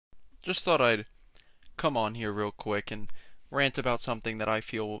Just thought I'd come on here real quick and rant about something that I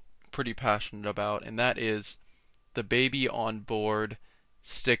feel pretty passionate about, and that is the baby on board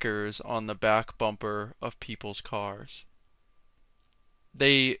stickers on the back bumper of people's cars.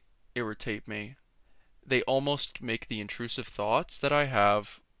 They irritate me. They almost make the intrusive thoughts that I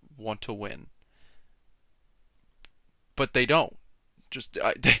have want to win, but they don't.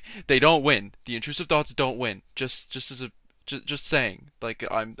 They don't win. The intrusive thoughts don't win. Just saying. Like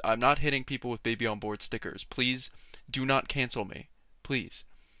I'm not hitting people with baby on board stickers. Please do not cancel me. Please.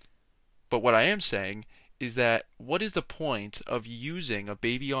 But what I am saying is that what is the point of using a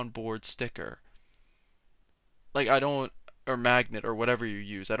baby on board sticker? Like I don't or magnet or whatever you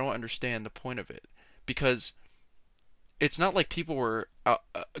use. I don't understand the point of it because it's not like people were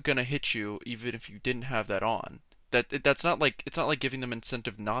gonna hit you even if you didn't have that on. That's not like it's not like giving them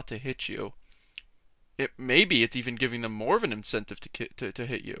incentive not to hit you. It maybe it's even giving them more of an incentive to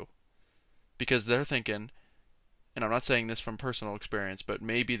hit you because they're thinking, and I'm not saying this from personal experience, but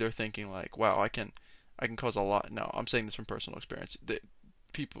maybe they're thinking like, wow, I can cause a lot. No, I'm saying this from personal experience.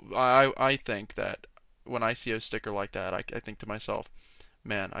 I think that when I see a sticker like that, I think to myself,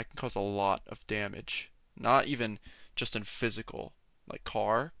 man, I can cause a lot of damage. Not even just in physical, like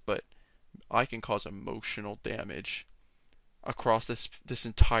car, but I can cause emotional damage across this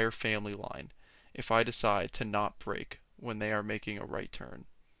entire family line if I decide to not brake when they are making a right turn.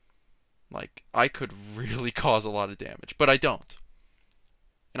 Like I could really cause a lot of damage, but I don't.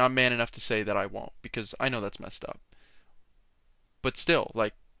 And I'm man enough to say that I won't because I know that's messed up. But still,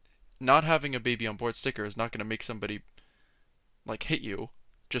 like not having a baby on board sticker is not going to make somebody like hit you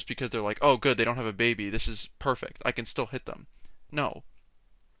just because they're like, "Oh, good, they don't have a baby. This is perfect. I can still hit them." No.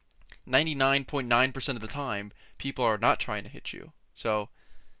 99.9% of the time, people are not trying to hit you. So,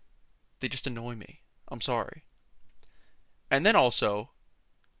 they just annoy me. I'm sorry. And then also,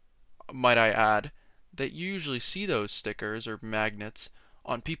 might I add, that you usually see those stickers or magnets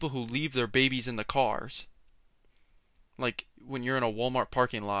on people who leave their babies in the cars. Like when you're in a Walmart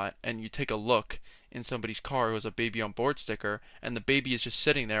parking lot and you take a look in somebody's car who has a baby on board sticker and the baby is just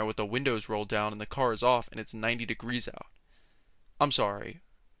sitting there with the windows rolled down and the car is off and it's 90 degrees out. I'm sorry,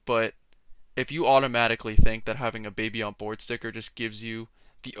 but if you automatically think that having a baby on board sticker just gives you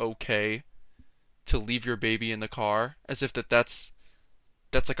the okay to leave your baby in the car as if that's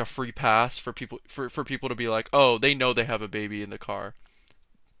like a free pass for people to be like, "Oh, they know they have a baby in the car.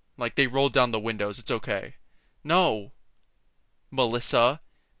 Like they rolled down the windows, it's okay." No, Melissa,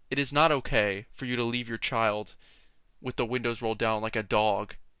 it is not okay for you to leave your child with the windows rolled down like a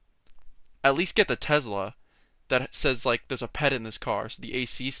dog. At least get the Tesla that says like there's a pet in this car so the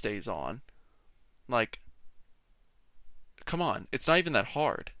AC stays on. Like come on, it's not even that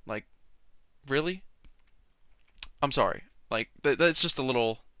hard. Like really? I'm sorry. Like that's just a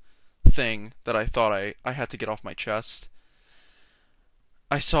little thing that I thought I had to get off my chest.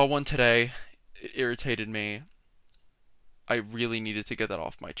 I saw one today. It irritated me. I really needed to get that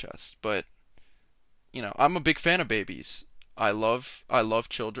off my chest. But, I'm a big fan of babies. I love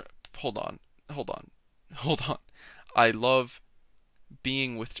children. Hold on. Hold on. Hold on. I love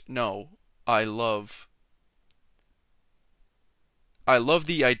being with no. I love I love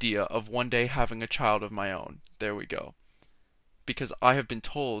the idea of one day having a child of my own. There we go. Because I have been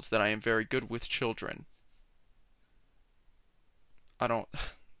told that I am very good with children. I don't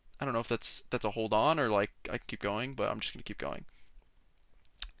I don't know if that's a hold on or like I can keep going, but I'm just gonna keep going.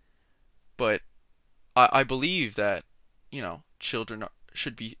 But I believe that children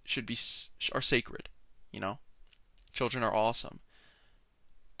are sacred. You know, children are awesome.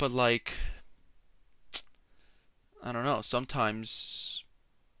 But like I don't know, sometimes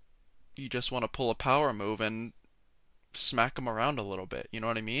you just want to pull a power move and smack them around a little bit. You know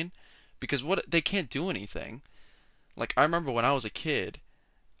what I mean? Because what they can't do anything. Like I remember when I was a kid,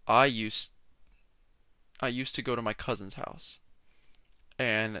 I used I used to go to my cousin's house,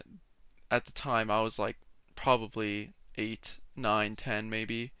 and at the time I was like probably 8, 9, 10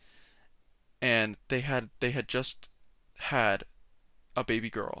 maybe, and they had just had a baby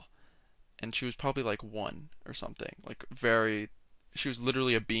girl, and she was probably like 1 or something, like very she was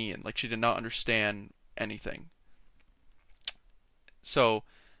literally a being, like she did not understand anything. So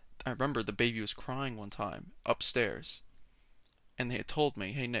I remember the baby was crying one time upstairs, and they had told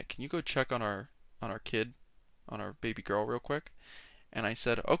me, "Hey Nick, can you go check on our kid, on our baby girl real quick?" And I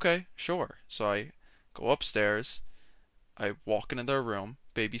said, "Okay, sure." So I go upstairs, I walk into their room,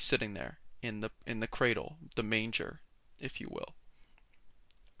 baby sitting there in the cradle, the manger, if you will.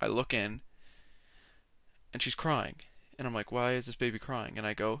 I look in, and she's crying. And I'm like, "Why is this baby crying?" And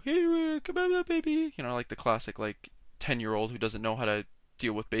I go, "Hey, come on, baby." Like the classic, like 10-year-old who doesn't know how to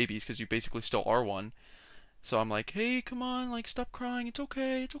deal with babies because you basically still are one. So I'm like, hey, come on, like, stop crying. It's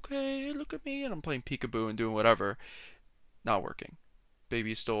okay. Look at me. And I'm playing peekaboo and doing whatever. Not working.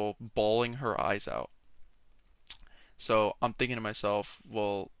 Baby's still bawling her eyes out. So I'm thinking to myself,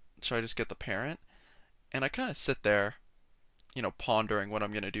 well, should I just get the parent? And I kind of sit there, pondering what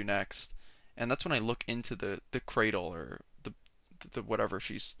I'm gonna do next. And that's when I look into the cradle or the whatever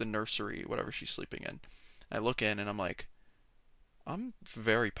the nursery, whatever she's sleeping in. I look in and I'm like, I'm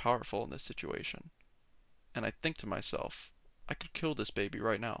very powerful in this situation. And I think to myself, I could kill this baby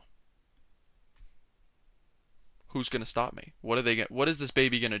right now. Who's gonna stop me? What is this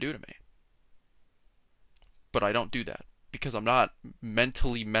baby gonna do to me? But I don't do that because I'm not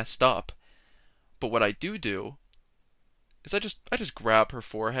mentally messed up. But what I do is I just grab her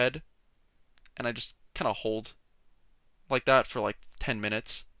forehead and I just kind of hold like that for like 10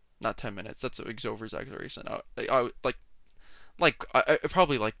 minutes. Not 10 minutes. That's an over exaggeration. I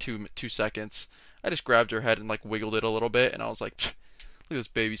probably like 2 seconds. I just grabbed her head and like wiggled it a little bit, and I was like, look at this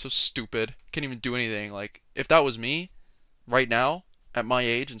baby, so stupid. Can't even do anything. Like if that was me, right now at my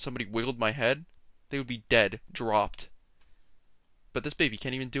age, and somebody wiggled my head, they would be dead, dropped. But this baby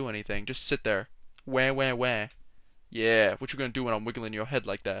can't even do anything. Just sit there, wah wah wah. Yeah, what you gonna do when I'm wiggling your head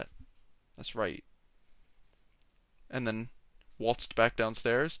like that? That's right. And then waltzed back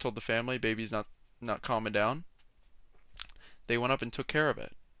downstairs, told the family baby's not calming down. They went up and took care of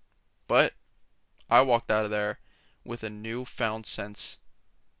it. But I walked out of there with a newfound sense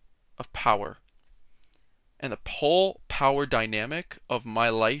of power. And the whole power dynamic of my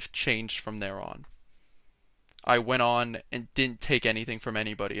life changed from there on. I went on and didn't take anything from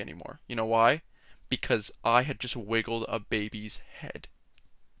anybody anymore. You know why? Because I had just wiggled a baby's head.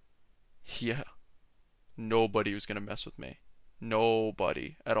 Yeah. Nobody was gonna mess with me.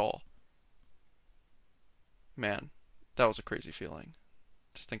 Nobody at all. Man, that was a crazy feeling.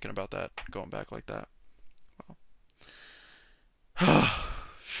 Just thinking about that, going back like that. Wow.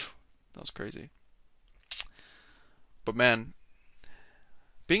 That was crazy. But man,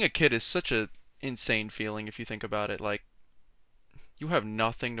 being a kid is such a insane feeling if you think about it. Like, you have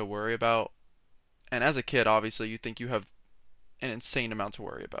nothing to worry about. And as a kid, obviously, you think you have an insane amount to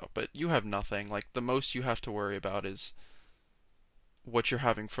worry about, but you have nothing. Like, the most you have to worry about is what you're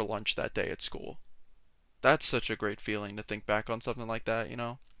having for lunch that day at school. That's such a great feeling to think back on something like that,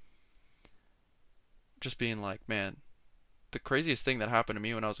 Just being like, man, the craziest thing that happened to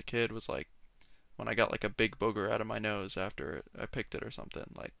me when I was a kid was like when I got like a big booger out of my nose after I picked it or something.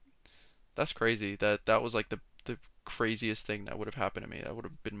 Like, that's crazy. That was like the craziest thing that would have happened to me. That would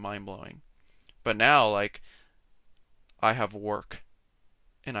have been mind-blowing. But now, like, I have work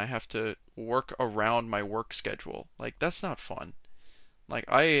and I have to work around my work schedule. Like, that's not fun. Like,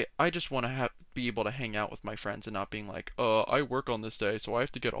 I just want to be able to hang out with my friends and not being like, I work on this day, so I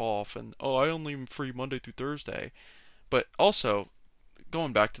have to get off, and I only am free Monday through Thursday. But also,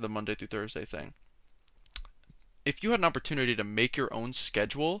 going back to the Monday through Thursday thing, if you had an opportunity to make your own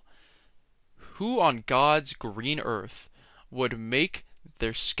schedule, who on God's green earth would make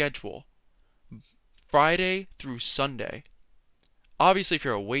their schedule Friday through Sunday? Obviously, if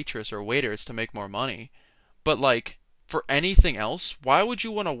you're a waitress or a waiter, it's to make more money. But, like, for anything else, why would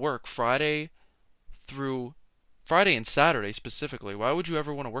you want to work Friday and Saturday specifically? Why would you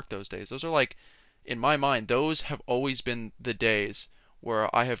ever want to work those days? Those are like, in my mind, those have always been the days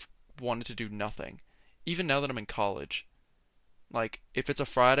where I have wanted to do nothing. Even now that I'm in college. Like, if it's a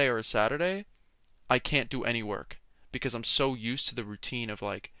Friday or a Saturday, I can't do any work because I'm so used to the routine of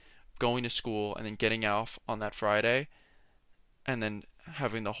like going to school and then getting off on that Friday and then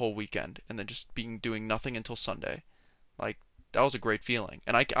having the whole weekend and then just doing nothing until Sunday. Like, that was a great feeling.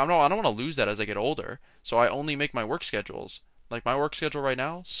 And I don't want to lose that as I get older. So I only make my work schedules. Like, my work schedule right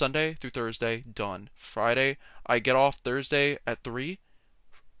now, Sunday through Thursday, done. Friday, I get off Thursday at 3.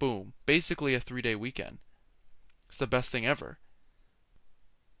 Boom. Basically a 3-day weekend. It's the best thing ever.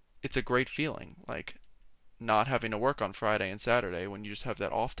 It's a great feeling. Like, not having to work on Friday and Saturday when you just have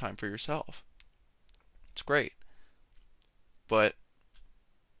that off time for yourself. It's great. But,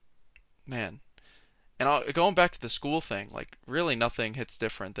 man. And going back to the school thing, like, really nothing hits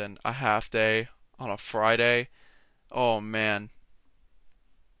different than a half day on a Friday. Oh, man.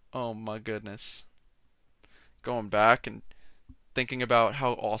 Oh, my goodness. Going back and thinking about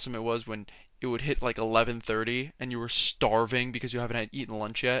how awesome it was when it would hit like 11:30 and you were starving because you haven't had eaten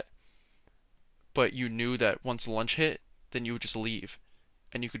lunch yet. But you knew that once lunch hit, then you would just leave.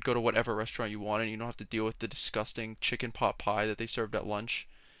 And you could go to whatever restaurant you wanted and you don't have to deal with the disgusting chicken pot pie that they served at lunch.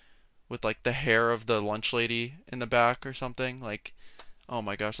 With like the hair of the lunch lady in the back or something. Like, oh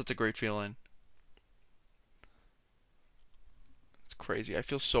my gosh, that's a great feeling. It's crazy. I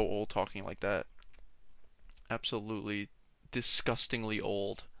feel so old talking like that. Absolutely disgustingly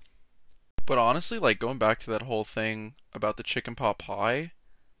old. But honestly, like going back to that whole thing about the chicken pot pie,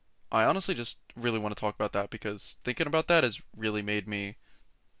 I honestly just really want to talk about that because thinking about that has really made me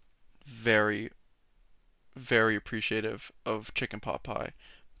very, very appreciative of chicken pot pie.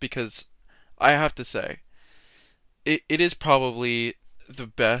 Because I have to say, it is probably the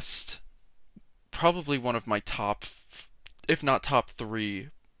best, probably one of my top, if not top three,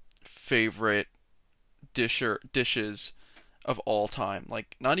 favorite dishes of all time.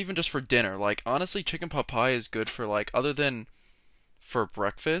 Like, not even just for dinner. Like, honestly, chicken pot pie is good for, like, other than for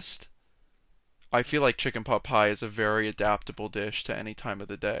breakfast. I feel like chicken pot pie is a very adaptable dish to any time of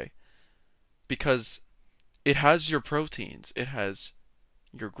the day because it has your proteins. It has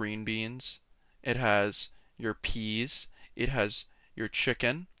your green beans, it has your peas, it has your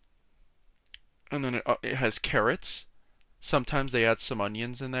chicken, and then it has carrots. Sometimes they add some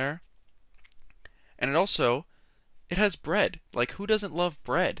onions in there. And it has bread. Like, who doesn't love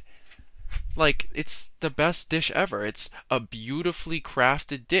bread? Like, it's the best dish ever. It's a beautifully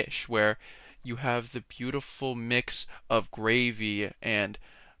crafted dish where you have the beautiful mix of gravy and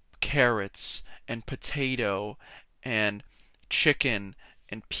carrots and potato and chicken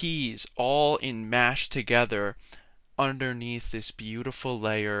and peas all in mashed together underneath this beautiful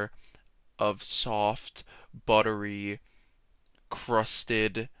layer of soft, buttery,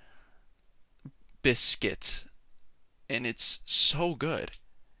 crusted biscuit. And it's so good.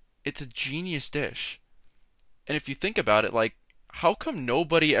 It's a genius dish. And if you think about it, like, how come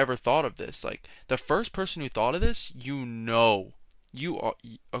nobody ever thought of this? Like, the first person who thought of this, okay,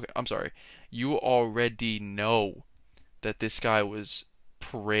 I'm sorry. You already know that this guy was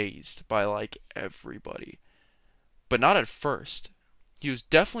praised by, like, everybody. But not at first. He was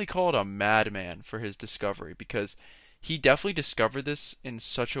definitely called a madman for his discovery because he definitely discovered this in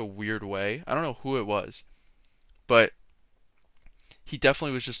such a weird way. I don't know who it was, but he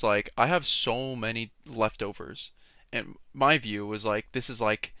definitely was just like, I have so many leftovers. And my view was like, this is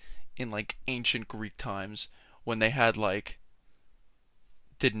like in like ancient Greek times when they had like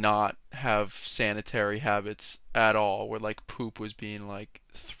did not have sanitary habits at all, where like poop was being like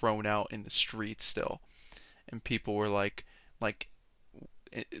thrown out in the streets still, and people were like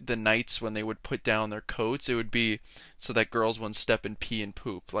the nights when they would put down their coats, it would be so that girls wouldn't step and pee and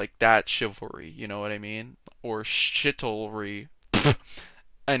poop, like that chivalry, you know what I mean, or chivalry.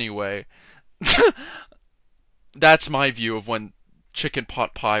 Anyway, that's my view of when chicken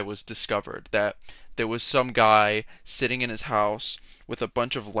pot pie was discovered. That there was some guy sitting in his house with a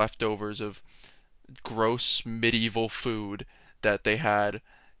bunch of leftovers of gross medieval food that they had.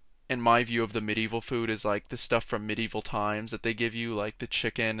 And my view of the medieval food is like the stuff from medieval times that they give you, like the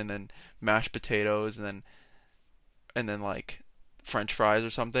chicken and then mashed potatoes and then like French fries or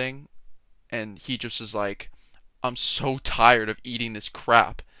something. And he just is like, I'm so tired of eating this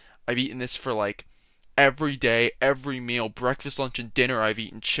crap. I've eaten this for like every day, every meal, breakfast, lunch, and dinner. I've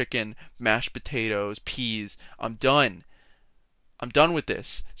eaten chicken, mashed potatoes, peas. I'm done. I'm done with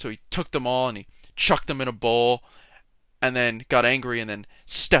this. So he took them all and he chucked them in a bowl and then got angry and then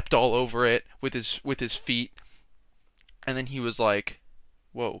stepped all over it with his feet. And then he was like,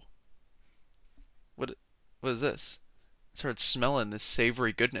 "Whoa. What is this?" I started smelling this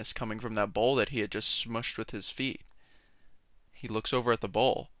savory goodness coming from that bowl that he had just smushed with his feet. He looks over at the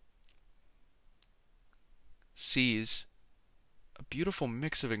bowl, sees a beautiful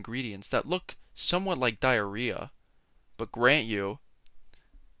mix of ingredients that look somewhat like diarrhea, but grant you,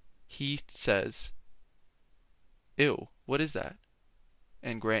 he says, "Ew, what is that?"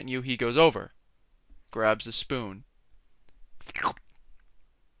 And grant you, he goes over, grabs a spoon.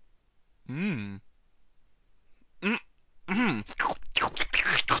 Mmm. Mm.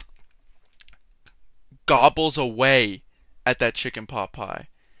 Gobbles away at that chicken pot pie.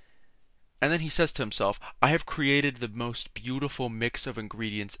 And then he says to himself, I have created the most beautiful mix of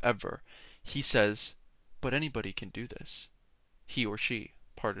ingredients ever. He says, but anybody can do this. He or she,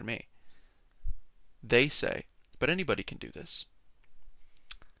 pardon me. They say, but anybody can do this.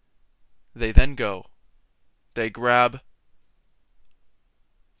 They then go. They grab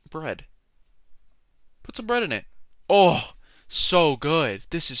bread. Put some bread in it. Oh, so good.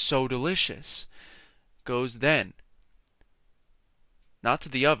 This is so delicious. Goes then. Not to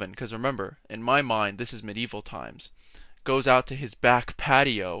the oven, because remember, in my mind, this is medieval times. Goes out to his back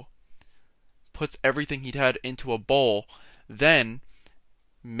patio, puts everything he'd had into a bowl, then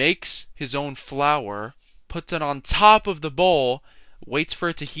makes his own flour, puts it on top of the bowl, waits for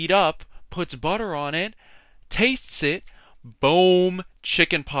it to heat up, puts butter on it, tastes it, boom,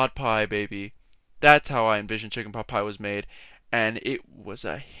 chicken pot pie, baby. That's how I envision chicken pot pie was made. and it was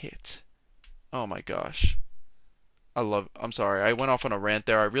a hit. Oh my gosh. I'm sorry. I went off on a rant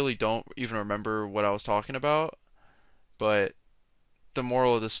there. I really don't even remember what I was talking about, but the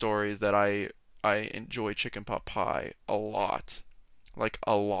moral of the story is that I enjoy chicken pot pie a lot. Like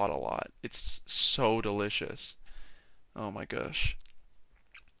a lot. It's so delicious. Oh my gosh.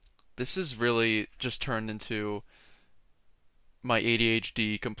 This is really just turned into my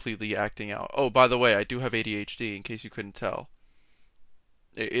ADHD completely acting out. Oh, by the way, I do have ADHD in case you couldn't tell.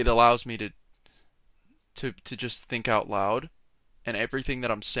 It allows me to just think out loud, and everything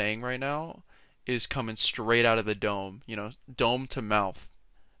that I'm saying right now is coming straight out of the dome. You know, dome to mouth,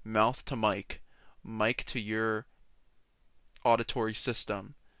 mouth to mic, mic to your auditory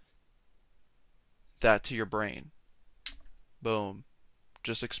system, that to your brain. Boom.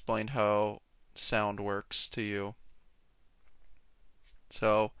 Just explained how sound works to you.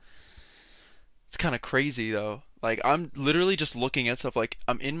 So, it's kind of crazy though. Like I'm literally just looking at stuff like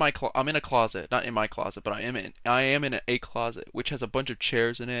I'm in a closet, not in my closet, but I am in a closet which has a bunch of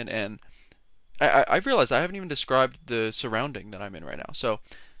chairs in it, and I realized I haven't even described the surrounding that I'm in right now. So,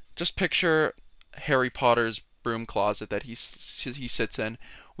 just picture Harry Potter's broom closet that he sits in.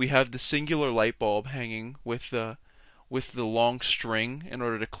 We have the singular light bulb hanging with the long string in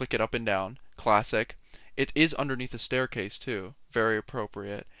order to click it up and down. Classic. It is underneath a staircase too. Very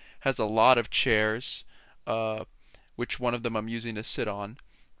appropriate. Has a lot of chairs, which one of them I'm using to sit on.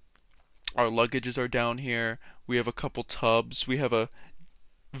 Our luggages are down here. We have a couple tubs. We have a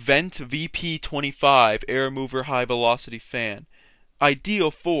Vent VP25 air mover high velocity fan. Ideal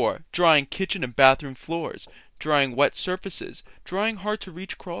for drying kitchen and bathroom floors, drying wet surfaces, drying hard to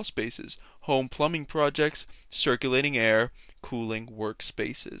reach crawl spaces, home plumbing projects, circulating air, cooling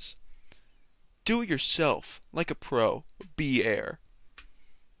workspaces. Do it yourself, like a pro. Be Air.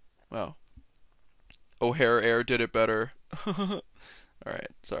 Well, O'Hare Air did it better. Alright,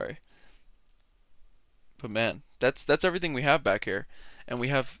 sorry. But man, that's everything we have back here. And we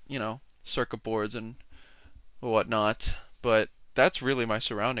have, circuit boards and whatnot. But that's really my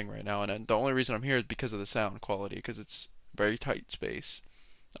surrounding right now. And the only reason I'm here is because of the sound quality, because it's very tight space.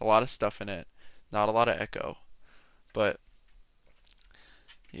 A lot of stuff in it. Not a lot of echo. But,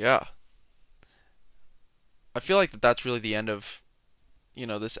 yeah. I feel like that's really the end of,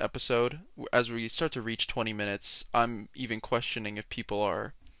 this episode. As we start to reach 20 minutes, I'm even questioning if people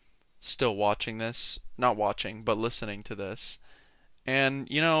are still watching this. Not watching, but listening to this. And,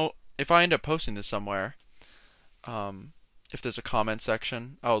 if I end up posting this somewhere, if there's a comment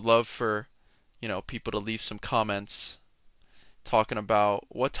section, I would love for, people to leave some comments talking about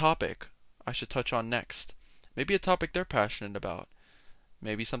what topic I should touch on next. Maybe a topic they're passionate about.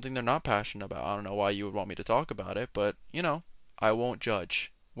 Maybe something they're not passionate about. I don't know why you would want me to talk about it, but, I won't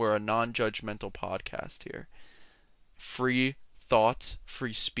judge. We're a non-judgmental podcast here. Free thought,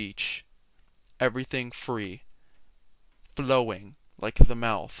 free speech. Everything free. Flowing like the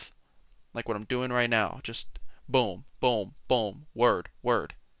mouth. Like what I'm doing right now. Just boom, boom, boom, word,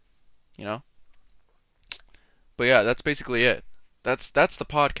 word. You know? But yeah, that's basically it. That's the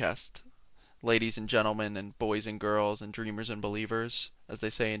podcast. Ladies and gentlemen and boys and girls and dreamers and believers, as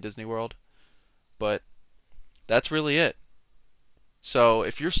they say in Disney World. But that's really it. So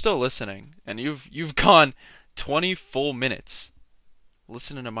if you're still listening and you've gone 20 full minutes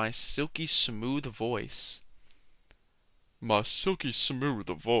listening to my silky smooth voice. My silky smooth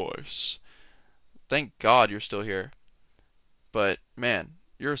voice. Thank God you're still here. But man,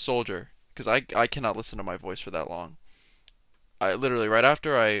 you're a soldier, because I cannot listen to my voice for that long. I literally, right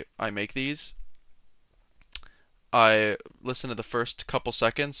after I make these, I listen to the first couple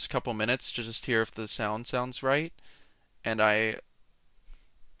seconds, couple minutes to just hear if the sound sounds right, and I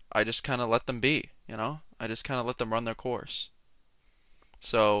just kind of let them be, I just kind of let them run their course.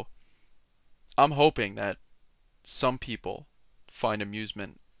 So, I'm hoping that some people find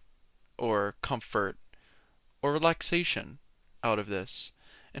amusement or comfort or relaxation out of this.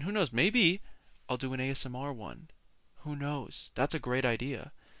 And who knows, maybe I'll do an ASMR one. Who knows? That's a great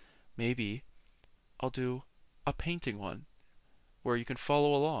idea. Maybe I'll do a painting one where you can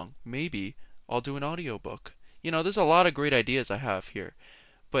follow along. Maybe I'll do an audiobook. There's a lot of great ideas I have here.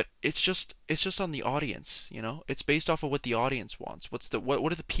 But it's just on the audience, It's based off of what the audience wants. What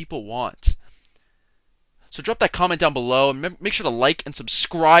do the people want? So drop that comment down below and make sure to like and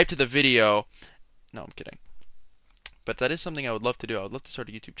subscribe to the video. No, I'm kidding. But that is something I would love to do. I would love to start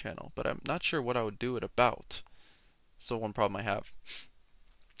a YouTube channel, but I'm not sure what I would do it about. So one problem I have.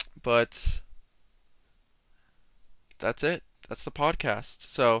 But that's it. That's the podcast.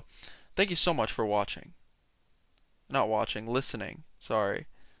 So thank you so much for watching. Not watching, listening. Sorry.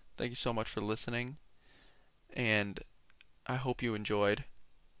 Thank you so much for listening. And I hope you enjoyed.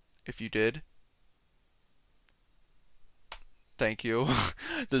 If you did, thank you.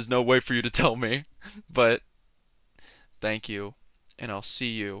 There's no way for you to tell me, but thank you. And I'll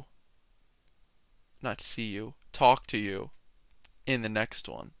see you, not see you, talk to you in the next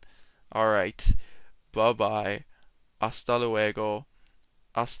one. Alright. Bye bye. Hasta luego.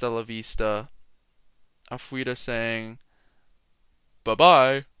 Hasta la vista. Auf Wiedersehen. Bye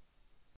bye.